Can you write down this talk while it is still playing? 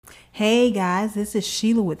Hey guys, this is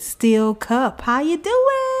Sheila with Steel Cup. How you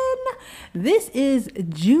doing? This is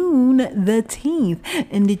June the 10th,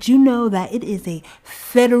 and did you know that it is a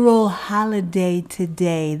federal holiday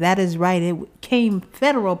today? That is right. It came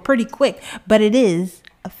federal pretty quick, but it is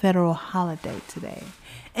a federal holiday today.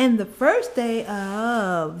 And the first day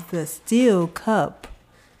of the Steel Cup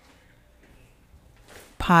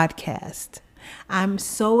podcast. I'm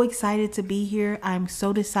so excited to be here. I'm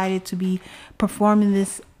so excited to be performing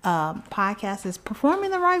this podcast. Is performing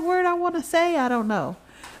the right word I want to say? I don't know.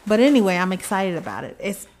 But anyway, I'm excited about it.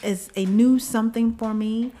 It's a new something for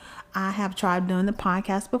me. I have tried doing the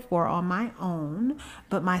podcast before on my own,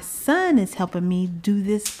 but my son is helping me do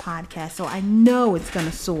this podcast. So I know it's going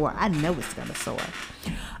to soar. I know it's going to soar.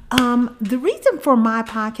 The reason for my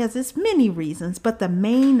podcast is many reasons, but the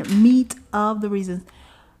main meat of the reasons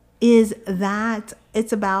is that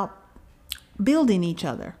it's about building each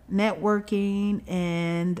other, networking,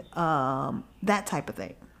 and that type of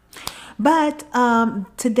thing. But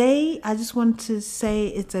today, I just want to say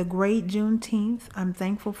it's a great Juneteenth. I'm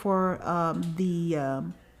thankful for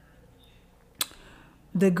the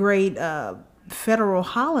great federal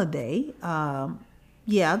holiday.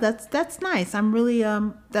 Yeah, that's nice. I'm really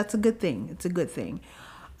that's a good thing. It's a good thing.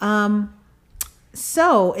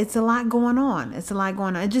 So it's a lot going on.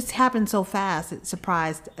 It just happened so fast. It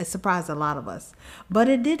surprised a lot of us, but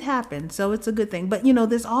it did happen. So it's a good thing. But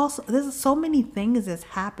there's so many things that's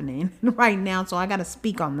happening right now. So I got to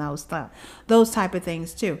speak on those type of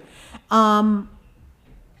things too. Yeah,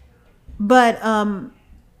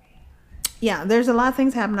 there's a lot of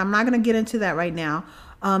things happening. I'm not going to get into that right now.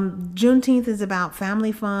 Juneteenth is about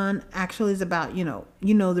family fun. Actually, it's about,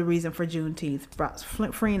 the reason for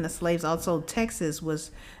Juneteenth, freeing the slaves. Also, Texas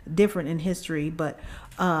was different in history, but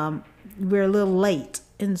we're a little late.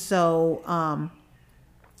 And so,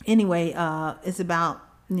 anyway, it's about,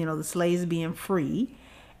 the slaves being free.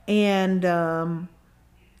 And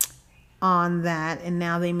on that, and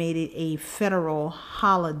now they made it a federal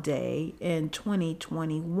holiday in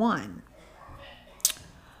 2021.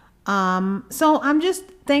 So I'm just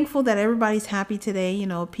thankful that everybody's happy today.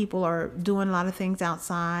 People are doing a lot of things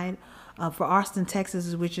outside. For Austin,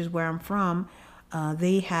 Texas, which is where I'm from,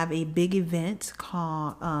 they have a big event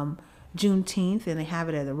called Juneteenth, and they have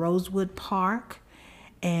it at the Rosewood Park.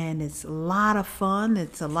 And it's a lot of fun.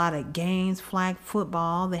 It's a lot of games, flag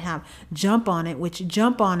football. They have Jump On It, which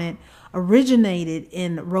Jump On It originated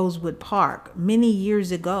in Rosewood Park many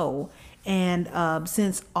years ago. And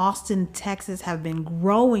since Austin, Texas have been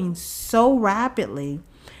growing so rapidly,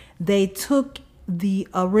 they took the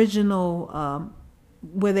original,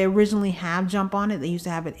 where they originally have Jump On It. They used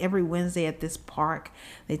to have it every Wednesday at this park.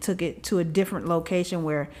 They took it to a different location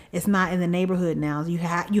where it's not in the neighborhood now. You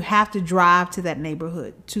have to drive to that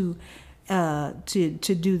neighborhood to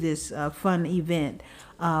do this fun event,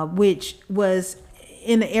 which was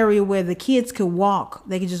in an area where the kids could walk.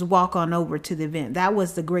 They could just walk on over to the event. That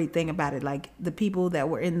was the great thing about it. Like, the people that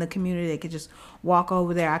were in the community, they could just walk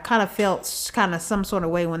over there. I kind of felt some sort of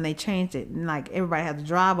way when they changed it, and like everybody had to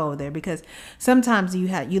drive over there, because sometimes you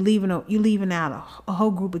leaving out a whole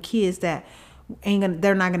group of kids that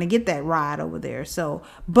they're not gonna get that ride over there. So,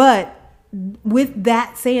 but with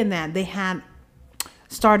that saying that, they had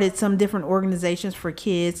started some different organizations for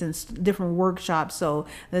kids and different workshops so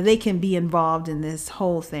that they can be involved in this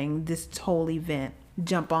whole thing, this whole event,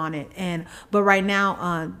 Jump On It. But right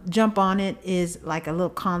now, Jump On It is like a little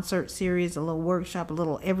concert series, a little workshop, a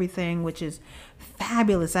little everything, which is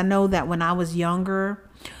fabulous. I know that when I was younger,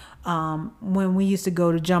 when we used to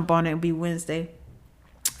go to Jump On It, it'd be Wednesday.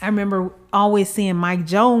 I remember always seeing Mike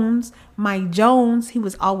Jones. He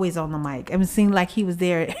was always on the mic. It seemed like he was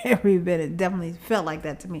there at every event. It definitely felt like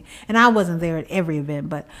that to me. And I wasn't there at every event,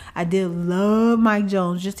 but I did love Mike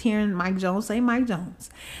Jones, just hearing Mike Jones say Mike Jones.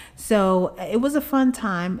 So it was a fun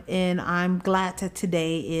time, and I'm glad that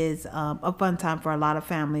today is a fun time for a lot of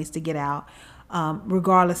families to get out,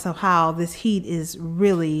 regardless of how this heat is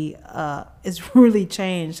really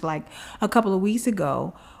changed. Like a couple of weeks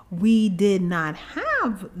ago, we did not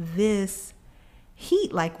have this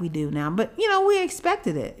heat like we do now, but we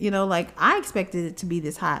expected it. Like I expected it to be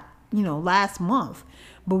this hot, last month,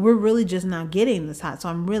 but we're really just not getting this hot. So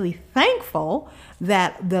I'm really thankful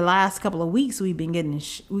that the last couple of weeks we've been getting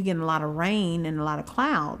a lot of rain and a lot of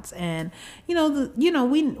clouds, and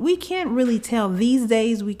we can't really tell these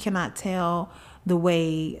days. We cannot tell the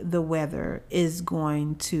way the weather is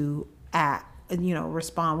going to act.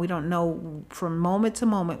 Respond. We don't know from moment to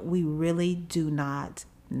moment. We really do not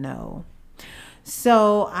know.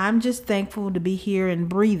 So I'm just thankful to be here and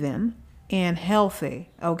breathing and healthy.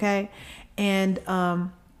 Okay. And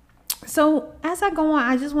So as I go on,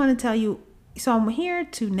 I just want to tell you. So I'm here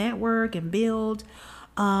to network and build.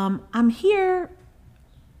 I'm here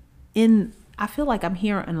in. I feel like I'm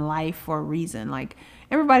here in life for a reason. Like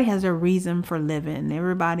everybody has their reason for living.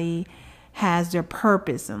 Everybody has their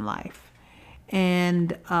purpose in life,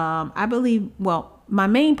 and I believe. Well, my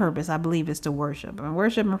main purpose, I believe, is to worship. And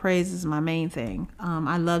worship and praise is my main thing.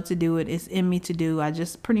 I love to do it. It's in me to do. I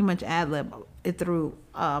just pretty much ad lib it through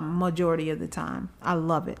majority of the time. I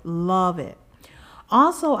love it. Love it.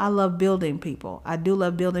 Also, I love building people. I do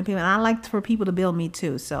love building people, and I like for people to build me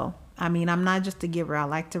too. So, I mean, I'm not just a giver. I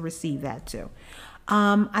like to receive that too.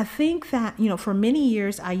 I think that for many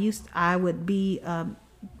years, I would be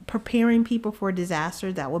preparing people for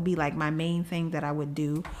disaster. That would be like my main thing that I would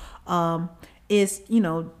do. Is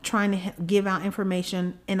trying to give out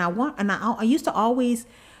information, and I used to always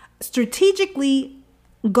strategically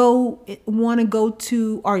want to go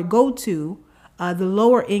to the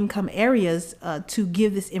lower income areas to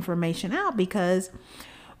give this information out, because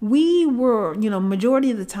we were,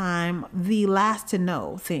 majority of the time the last to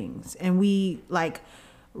know things. And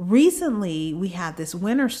recently we had this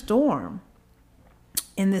winter storm.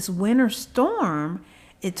 In this winter storm,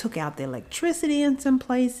 it took out the electricity in some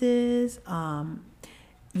places.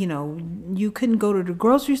 You couldn't go to the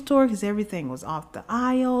grocery store because everything was off the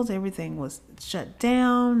aisles. Everything was shut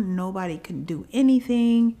down. Nobody could do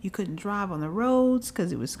anything. You couldn't drive on the roads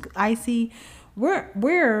because it was icy.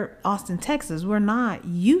 We're Austin, Texas. We're not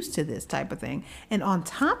used to this type of thing. And on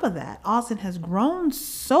top of that, Austin has grown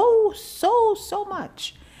so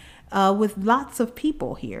much with lots of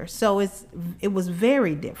people here. So it was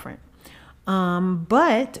very different.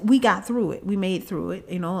 But we got through it. We made it through it.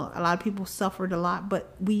 A lot of people suffered a lot,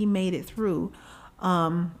 but we made it through.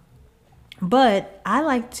 But I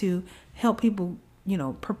like to help people,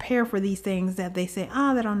 prepare for these things that they say,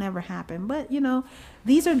 that'll never happen. But,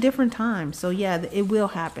 these are different times. So yeah, it will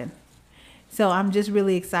happen. So I'm just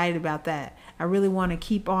really excited about that. I really want to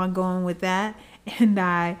keep on going with that.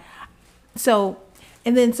 So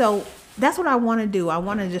that's what I want to do. I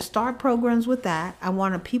want to just start programs with that. I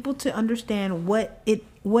want people to understand what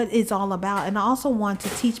it's all about. And I also want to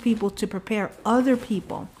teach people to prepare other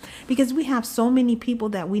people, because we have so many people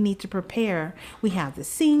that we need to prepare. We have the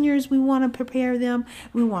seniors, we want to prepare them.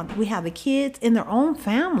 We have the kids in their own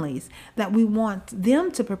families that we want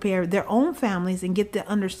them to prepare their own families and get the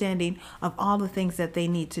understanding of all the things that they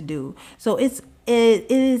need to do. So it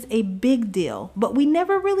is a big deal, but we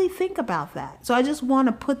never really think about that. So I just want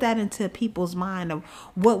to put that into people's mind of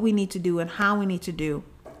what we need to do and how we need to do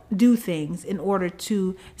things in order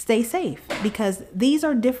to stay safe, because these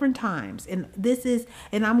are different times. And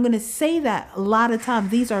I'm going to say that a lot of times,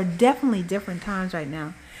 these are definitely different times right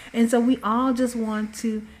now. And so we all just want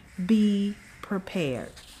to be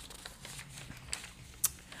prepared.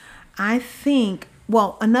 I think,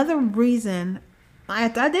 another reason, I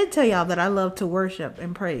did tell y'all that I love to worship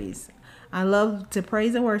and praise. I love to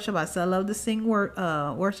praise and worship. I love to sing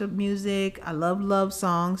worship music. I love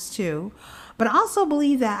songs too. But I also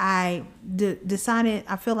believe that I decided,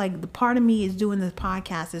 I feel like the part of me is doing this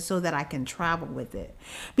podcast is so that I can travel with it.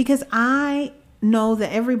 Because I know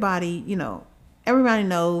that everybody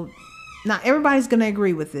knows, not everybody's going to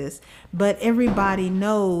agree with this, but everybody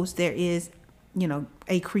knows there is,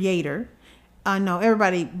 a creator. I know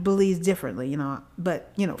everybody believes differently,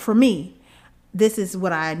 but, for me, this is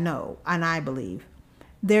what I know and I believe.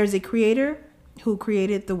 There's a creator who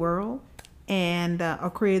created the world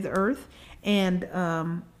or created the earth.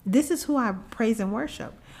 And this is who I praise and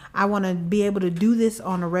worship. I want to be able to do this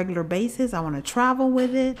on a regular basis. I want to travel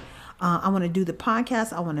with it. I want to do the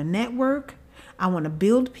podcast. I want to network. I want to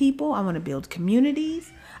build people. I want to build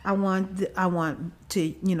communities. I want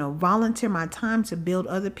to, volunteer my time to build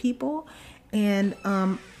other people. And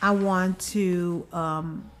I want to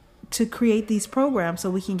create these programs so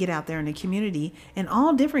we can get out there in the community, in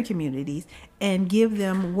all different communities, and give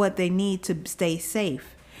them what they need to stay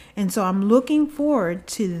safe. And so I'm looking forward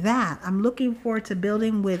to that. I'm looking forward to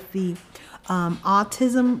building with the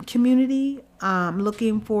autism community. I'm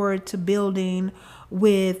looking forward to building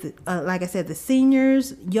with, like I said, the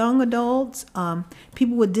seniors, young adults,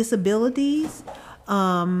 people with disabilities.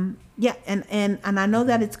 And I know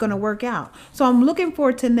that it's going to work out. So I'm looking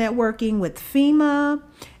forward to networking with FEMA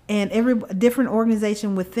and every different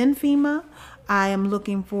organization within FEMA. I am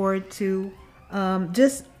looking forward to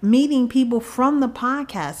just meeting people from the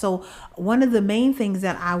podcast. So one of the main things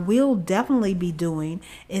that I will definitely be doing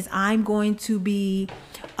is I'm going to be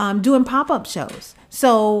doing pop-up shows.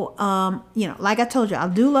 So, like I told you, I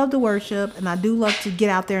do love to worship, and I do love to get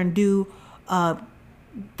out there and do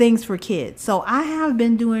things for kids. So I have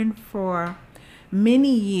been doing for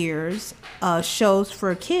many years shows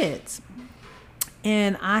for kids.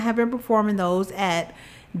 And I have been performing those at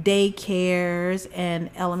daycares and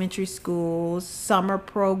elementary schools, summer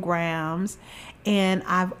programs, and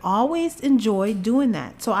I've always enjoyed doing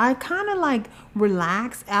that. So I kind of like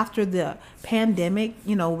relaxed after the pandemic,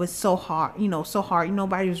 was so hard,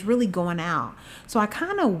 nobody was really going out. So I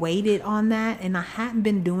kind of waited on that, and I hadn't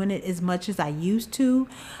been doing it as much as I used to.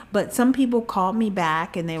 But some people called me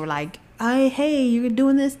back and they were like, hey, you're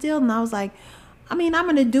doing this still? And I was like, I'm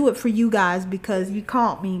going to do it for you guys because you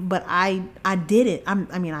called me, but I did it.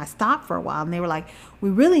 I stopped for a while, and they were like, we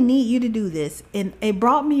really need you to do this. And it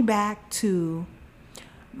brought me back to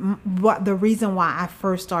what the reason why I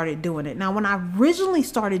first started doing it. Now, when I originally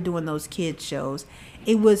started doing those kids shows,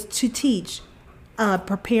 it was to teach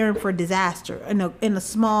preparing for disaster in a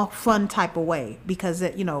small, fun type of way, because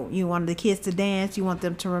you wanted the kids to dance, you want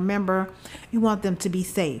them to remember, you want them to be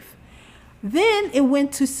safe. Then it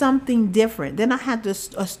went to something different. Then I had a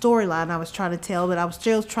storyline I was trying to tell, but I was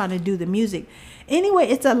still trying to do the music. Anyway,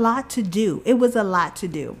 it's a lot to do. It was a lot to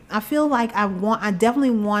do. I feel like I definitely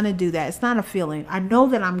want to do that. It's not a feeling. I know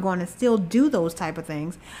that I'm going to still do those type of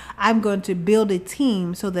things. I'm going to build a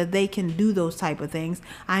team so that they can do those type of things.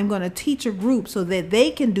 I'm going to teach a group so that they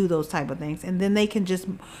can do those type of things. And then they can just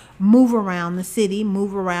move around the city,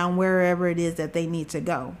 move around wherever it is that they need to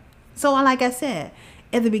go. So like I said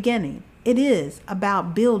at the beginning, it is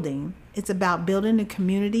about building. It's about building a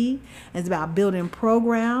community. It's about building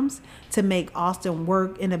programs to make Austin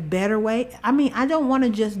work in a better way. I don't want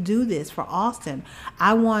to just do this for Austin.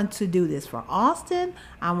 I want to do this for Austin.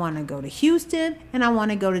 I want to go to Houston, and I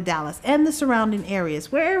want to go to Dallas and the surrounding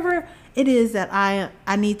areas. Wherever it is that I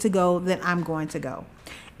need to go, that I'm going to go.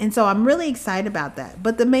 And so I'm really excited about that.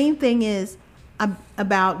 But the main thing is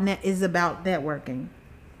about networking.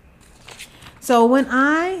 So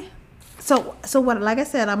like I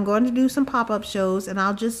said, I'm going to do some pop-up shows, and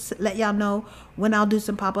I'll just let y'all know when I'll do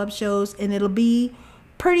some pop-up shows, and it'll be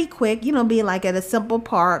pretty quick, be like at a simple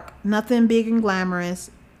park, nothing big and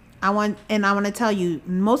glamorous. I want to tell you,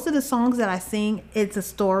 most of the songs that I sing, it's a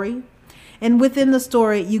story, and within the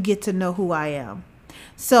story, you get to know who I am.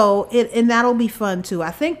 So and that'll be fun too.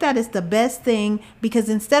 I think that is the best thing, because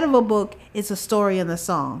instead of a book, it's a story in the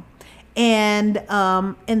song. And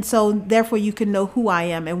so therefore you can know who I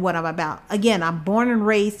am and what I'm about. Again, I'm born and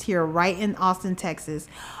raised here right in Austin, Texas.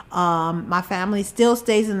 My family still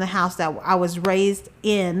stays in the house that I was raised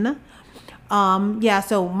in.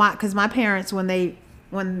 So my parents, when they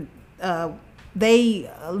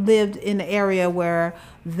lived in the area where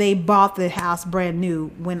they bought the house brand new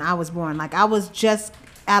when I was born. Like, I was just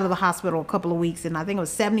out of the hospital a couple of weeks, and I think it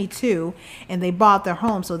was 72, and they bought their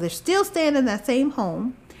home. So they're still staying in that same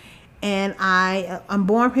home. And I'm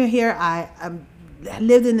born here. I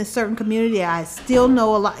lived in a certain community. I still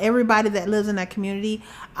know everybody that lives in that community.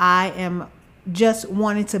 I am just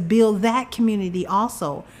wanting to build that community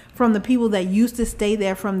also, from the people that used to stay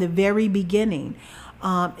there from the very beginning,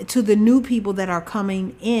 to the new people that are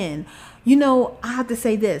coming in. I have to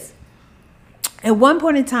say this. At one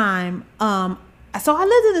point in time, so I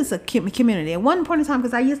lived in this community. At one point in time,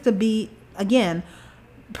 because I used to be, again,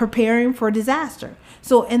 preparing for disaster.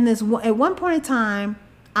 So at one point in time,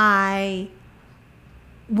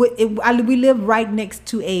 we lived right next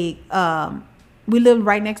to a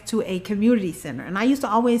community center, and I used to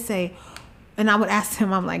always say, and I would ask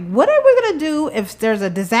them, I'm like, what are we gonna do if there's a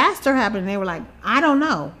disaster happening? They were like, I don't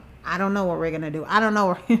know what we're gonna do. I don't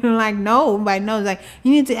know. Like, nobody knows. Like,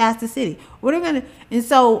 you need to ask the city. What are we gonna? And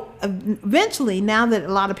so eventually, now that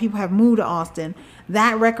a lot of people have moved to Austin,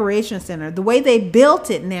 that recreation center, the way they built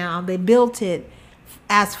it now, they built it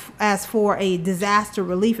as for a disaster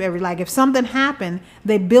relief area. Like, if something happened,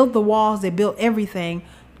 they built the walls, they built everything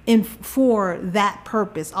for that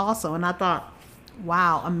purpose also. And I thought,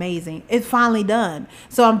 wow, amazing. It's finally done.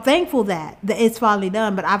 So I'm thankful that it's finally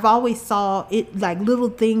done. But I've always saw it, like little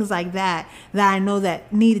things like that I know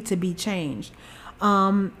that needed to be changed.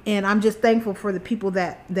 And I'm just thankful for the people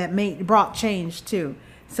that brought change too.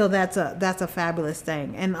 So that's a fabulous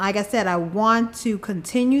thing. And like I said, I want to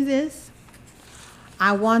continue this.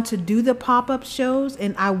 I want to do the pop-up shows,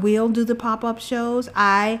 and I will do the pop-up shows.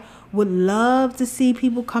 I would love to see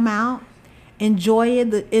people come out, enjoy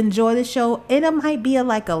the show. And it might be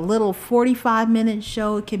like a little 45-minute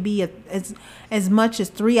show. It could be as much as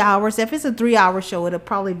 3 hours. If it's a 3-hour show, it'll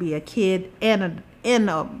probably be a kid and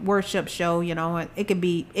a worship show. It could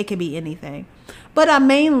be anything. But I'm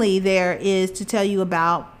mainly there is to tell you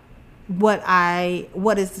about what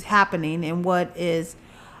is happening and what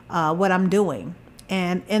I'm doing.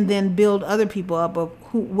 and then build other people up of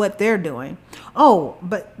what they're doing. Oh,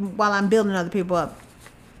 but while I'm building other people up,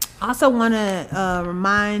 I also want to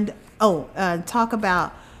talk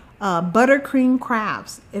about Buttercream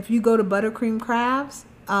Crafts. If you go to Buttercream Crafts,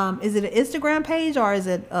 is it an Instagram page or is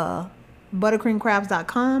it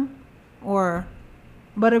buttercreamcrafts.com or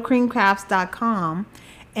buttercreamcrafts.com?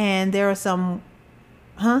 And there are some,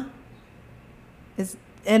 it's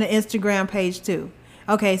an Instagram page too.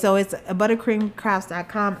 Okay, so it's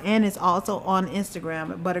buttercreamcrafts.com, and it's also on Instagram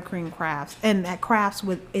at Buttercream Crafts, and that crafts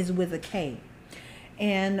is with a K.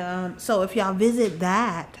 And so if y'all visit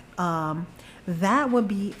that, that would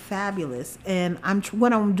be fabulous. And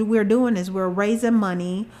we're doing is we're raising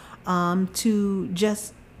money to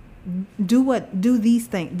just do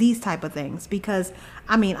these type of things, because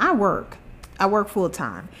I mean I work full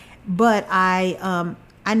time, but I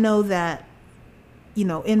know that, you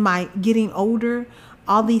know, in my getting older,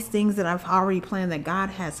 all these things that I've already planned that God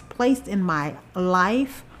has placed in my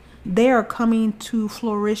life, they are coming to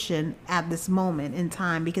fruition at this moment in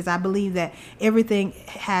time, because I believe that everything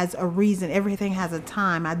has a reason, everything has a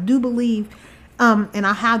time. I do believe, and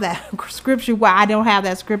I have that scripture. Well, I don't have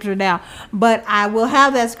that scripture now, but I will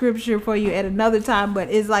have that scripture for you at another time. But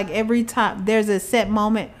it's like every time there's a set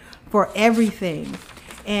moment for everything.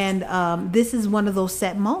 And this is one of those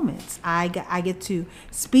set moments. I get to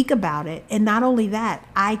speak about it. And not only that,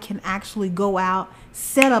 I can actually go out,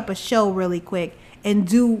 set up a show really quick, and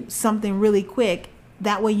do something really quick.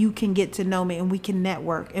 That way you can get to know me, and we can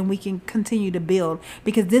network, and we can continue to build,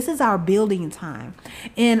 because this is our building time.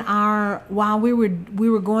 While we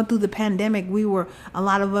were going through the pandemic, a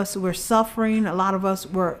lot of us were suffering. A lot of us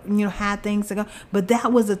were, had things to go, but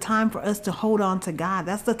that was a time for us to hold on to God.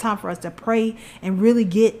 That's the time for us to pray and really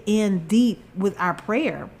get in deep with our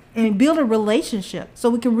prayer and build a relationship so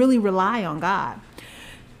we can really rely on God.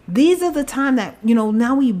 These are the time that,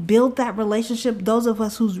 now we built that relationship. Those of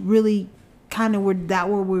us who's really kind of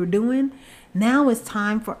what we're doing. Now it's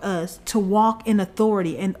time for us to walk in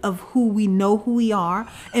authority and of who we are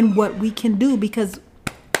and what we can do, because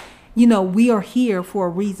we are here for a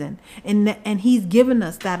reason, and he's given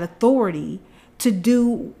us that authority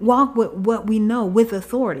to walk with what we know with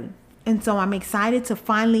authority. And so I'm excited to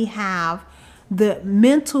finally have the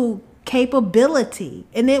mental capability.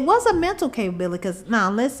 And it was a mental capability, because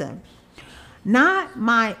now listen, not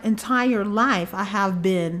my entire life I have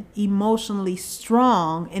been emotionally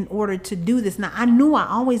strong in order to do this. Now I knew I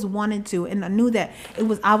always wanted to, and I knew that there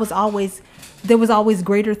was always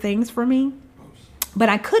greater things for me, but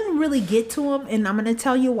I couldn't really get to them. And I'm going to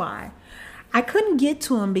tell you why. I couldn't get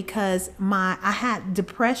to them because I had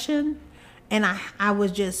depression, and I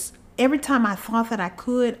was just, every time I thought that I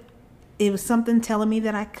could, it was something telling me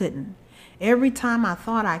that I couldn't. Every time I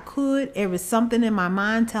thought I could, there was something in my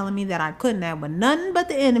mind telling me that I couldn't. That was nothing but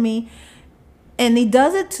the enemy. And he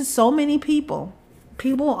does it to so many people.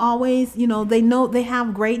 People always, they know they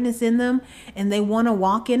have greatness in them, and they want to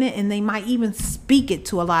walk in it, and they might even speak it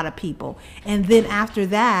to a lot of people. And then after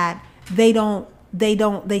that, they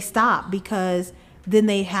stop, because then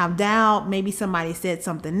they have doubt. Maybe somebody said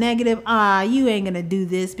something negative. You ain't going to do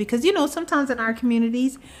this, because, sometimes in our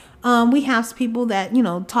communities, we have people that,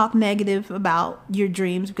 talk negative about your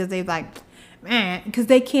dreams, because they're like, man, because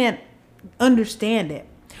they can't understand it.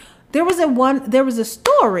 There was a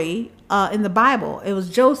story in the Bible. It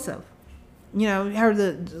was Joseph. You heard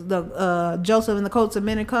the Joseph and the coats of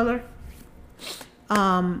many color.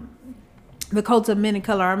 The coats of many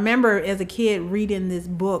color. I remember as a kid reading this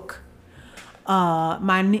book.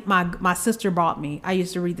 My sister bought me. I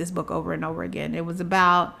used to read this book over and over again. It was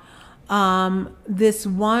about this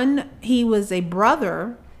one. He was a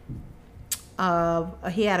brother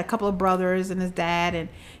he had a couple of brothers and his dad, and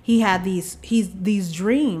he had these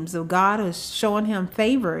dreams of God was showing him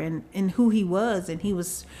favor in who he was, and he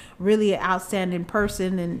was really an outstanding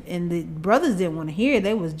person, and the brothers didn't want to hear it.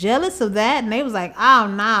 They was jealous of that, and they was like, oh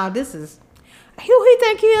no, this is who he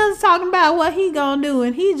think he is, talking about what he gonna do,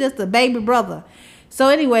 and he's just a baby brother. So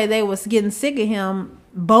anyway, they was getting sick of him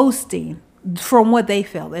boasting. From what they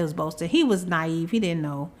felt, they was boasting. He was naive. He didn't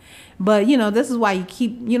know. But, this is why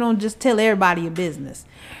you don't just tell everybody your business.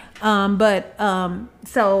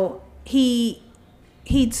 So he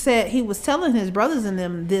said he was telling his brothers and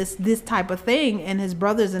them this type of thing, and his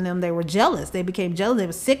brothers and them, they were jealous. They became jealous. They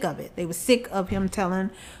were sick of it. They were sick of him telling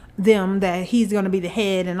them that he's going to be the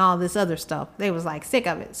head and all this other stuff. They was like sick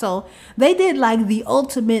of it. So they did like the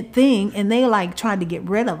ultimate thing, and they like tried to get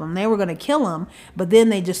rid of him. They were going to kill him, but then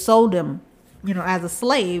they just sold him, as a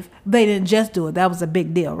slave. They didn't just do it. That was a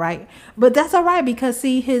big deal, right? But that's all right, because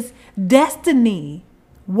see, his destiny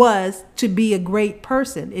was to be a great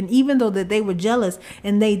person. And even though that they were jealous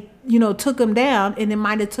and they, took him down, and it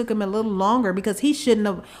might have took him a little longer because he shouldn't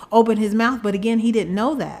have opened his mouth. But again, he didn't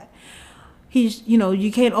know that.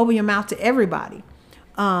 You can't open your mouth to everybody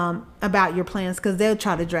about your plans because they'll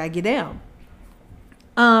try to drag you down.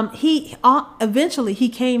 Eventually he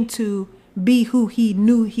came to be who he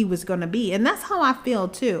knew he was going to be. And that's how I feel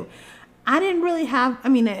too. I didn't really have,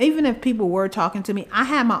 even if people were talking to me, I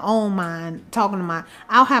had my own mind talking to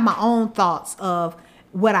I'll have my own thoughts of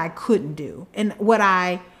what I couldn't do and what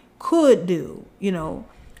I could do.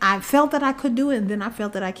 I felt that I could do it, and then I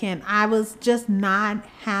felt that I can't. I was just not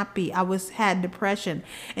happy. I had depression,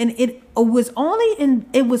 and it was only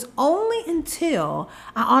until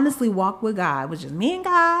I honestly walked with God. It was just me and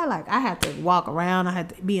God. Like, I had to walk around. I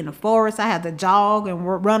had to be in the forest. I had to jog and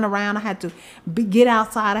run around. I had to get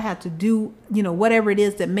outside. I had to do whatever it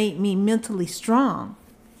is that made me mentally strong.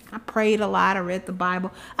 I prayed a lot. I read the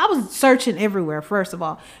Bible. I was searching everywhere. First of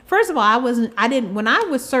all, when I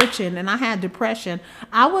was searching and I had depression,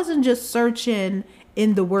 I wasn't just searching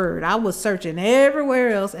in the word. I was searching everywhere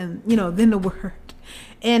else and, then the word.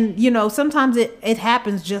 And, sometimes it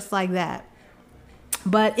happens just like that.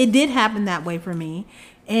 But it did happen that way for me.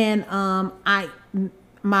 And,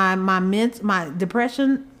 my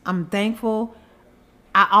depression, I'm thankful.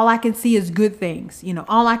 All I can see is good things.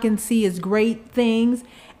 All I can see is great things.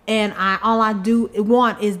 And all I do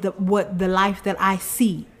want is the life that I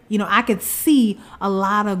see. I could see a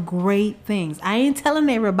lot of great things. I ain't telling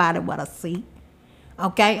everybody what I see.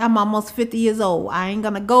 Okay, I'm almost 50 years old. I ain't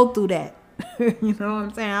gonna go through that. You know what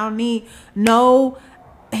I'm saying? I don't need no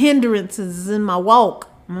hindrances in my walk.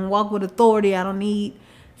 I'm gonna walk with authority. I don't need.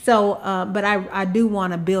 So, but I do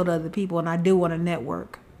want to build other people, and I do want to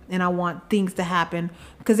network, and I want things to happen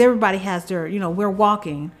because everybody has their. We're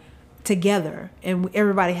walking together and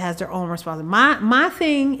everybody has their own responsibility. My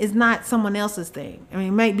thing is not someone else's thing. It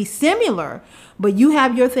might be similar, but you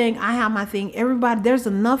have your thing, I have my thing. Everybody, there's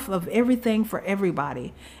enough of everything for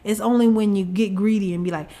everybody. It's only when you get greedy and be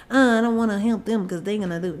like, I don't want to help them because they're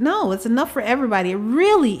gonna do. No, it's enough for everybody. It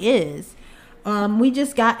really is. We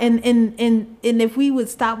just got and if we would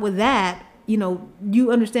stop with that,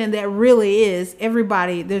 you understand that really is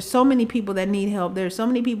everybody. There's so many people that need help. There's so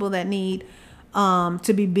many people that need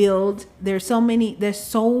to be built. There's so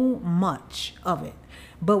much of it,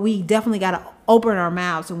 but we definitely got to open our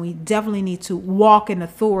mouths and we definitely need to walk in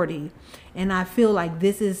authority. And I feel like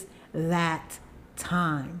this is that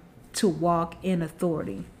time to walk in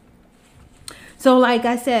authority. So like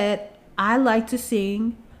I said, I like to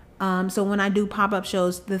sing. So when I do pop-up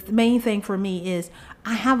shows, the main thing for me is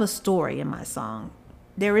I have a story in my song.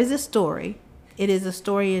 There is a story. It is a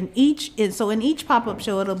story in each pop-up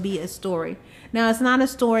show, it'll be a story. Now, it's not a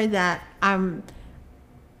story that I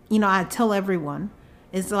tell everyone.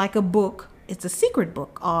 It's like a book. It's a secret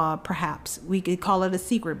book, perhaps. We could call it a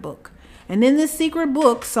secret book. And in this secret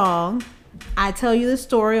book song, I tell you the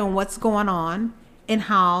story on what's going on and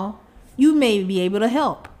how you may be able to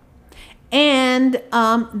help. And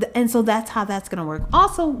so that's how that's going to work.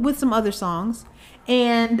 Also with some other songs.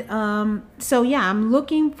 And so, yeah, I'm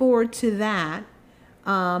looking forward to that.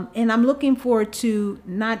 And I'm looking forward to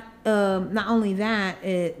not only that,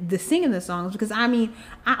 the singing the songs, because I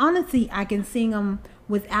honestly can sing them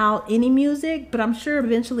without any music, but I'm sure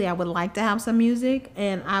eventually I would like to have some music,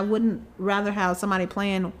 and I wouldn't rather have somebody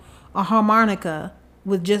playing a harmonica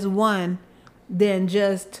with just one than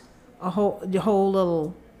just the whole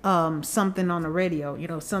little something on the radio,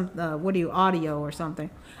 audio or something.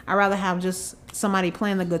 I'd rather have just somebody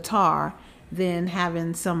playing the guitar than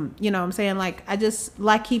having some, I'm saying? Like, I just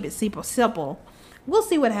keep it simple. We'll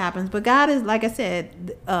see what happens. But God is, like I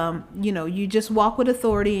said, you just walk with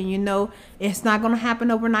authority, and it's not going to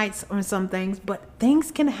happen overnight on some things, but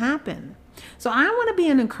things can happen. So I want to be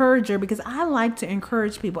an encourager because I like to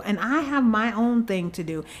encourage people, and I have my own thing to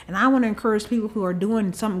do, and I want to encourage people who are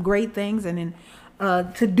doing some great things and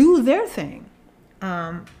to do their thing.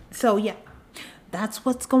 So yeah, that's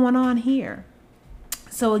what's going on here.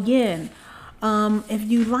 So again, if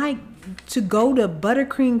you like to go to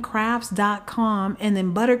buttercreamcrafts.com and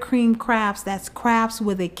then Buttercream Crafts, that's crafts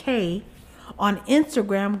with a K, on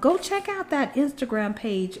Instagram, go check out that Instagram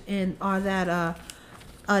page or that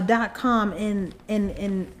 .com and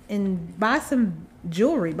buy some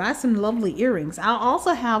jewelry, buy some lovely earrings. I'll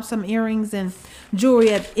also have some earrings and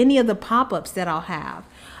jewelry at any of the pop-ups that I'll have.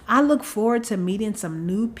 I look forward to meeting some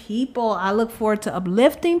new people. I look forward to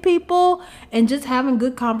uplifting people and just having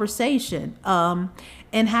good conversation.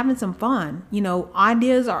 and having some fun. You know,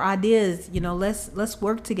 ideas are ideas. You know, let's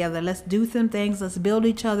work together. Let's do some things. Let's build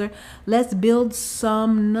each other. Let's build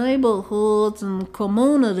some neighborhoods and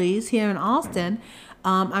communities here in Austin.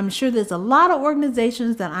 I'm sure there's a lot of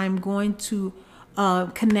organizations that I'm going to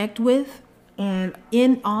connect with, and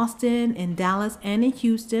in Austin, in Dallas, and in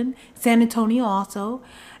Houston, San Antonio also.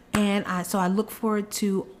 And I look forward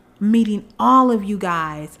to meeting all of you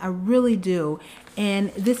guys. I really do. And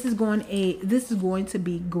this is going to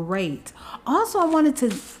be great. Also, I wanted to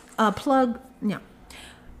plug,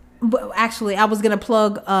 but actually I was going to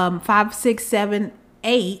plug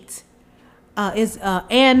 5678 is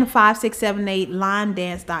and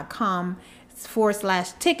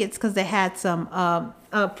 5678linedance.com/tickets, because they had some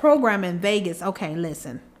program in Vegas. Okay,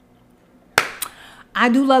 listen. I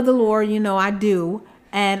do love the Lord, you know I do.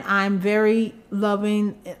 And I'm very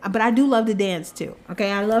loving, but I do love to dance too.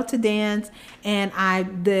 Okay, I love to dance, and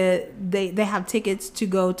they have tickets to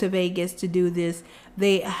go to Vegas to do this.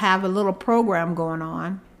 They have a little program going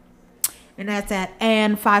on, and that's at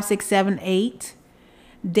and 5678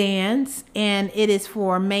 dance, and it is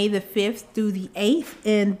for May the 5th through the 8th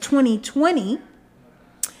in 2020.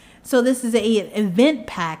 So this is an event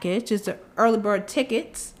package. It's an early bird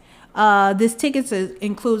tickets. This tickets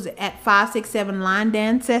includes at 567 line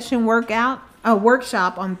dance session workshop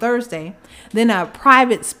on Thursday, then a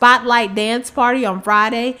private spotlight dance party on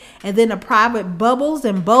Friday, and then a private bubbles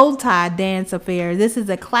and bow tie dance affair. This is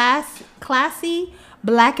a classy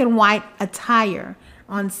black and white attire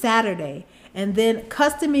on Saturday, and then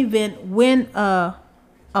custom event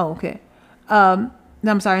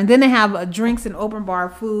I'm sorry. And then they have drinks and open bar,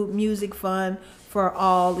 food, music, fun for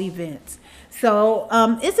all events. So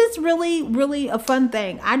it's just really, really a fun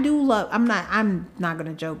thing. I'm not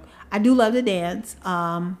gonna joke. I do love to dance,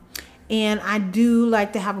 and I do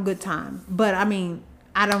like to have a good time. But I mean,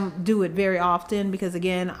 I don't do it very often because,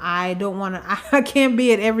 again, I don't want to. I can't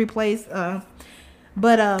be at every place.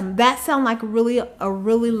 But that sounds like a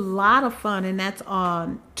really lot of fun, and that's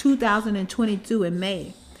on 2022 in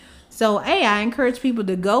May. So, hey, I encourage people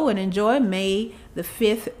to go and enjoy May the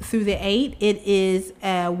 5th through the 8th. It is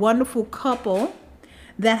a wonderful couple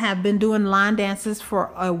that have been doing line dances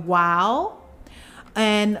for a while.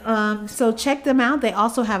 And so check them out. They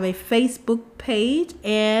also have a Facebook page,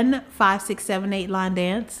 and 5678 Line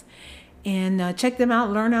Dance. And check them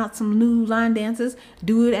out. Learn out some new line dances.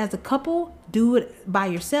 Do it as a couple. Do it by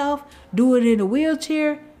yourself. Do it in a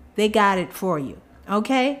wheelchair. They got it for you.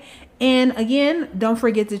 Okay? And again, don't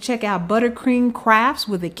forget to check out Buttercream Crafts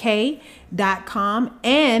with a K.com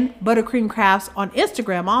and Buttercream Crafts on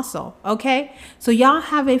Instagram also. Okay? So y'all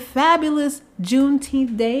have a fabulous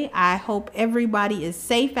Juneteenth day. I hope everybody is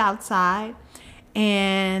safe outside.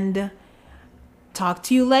 And talk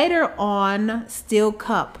to you later on Steel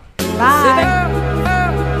Cup. Bye.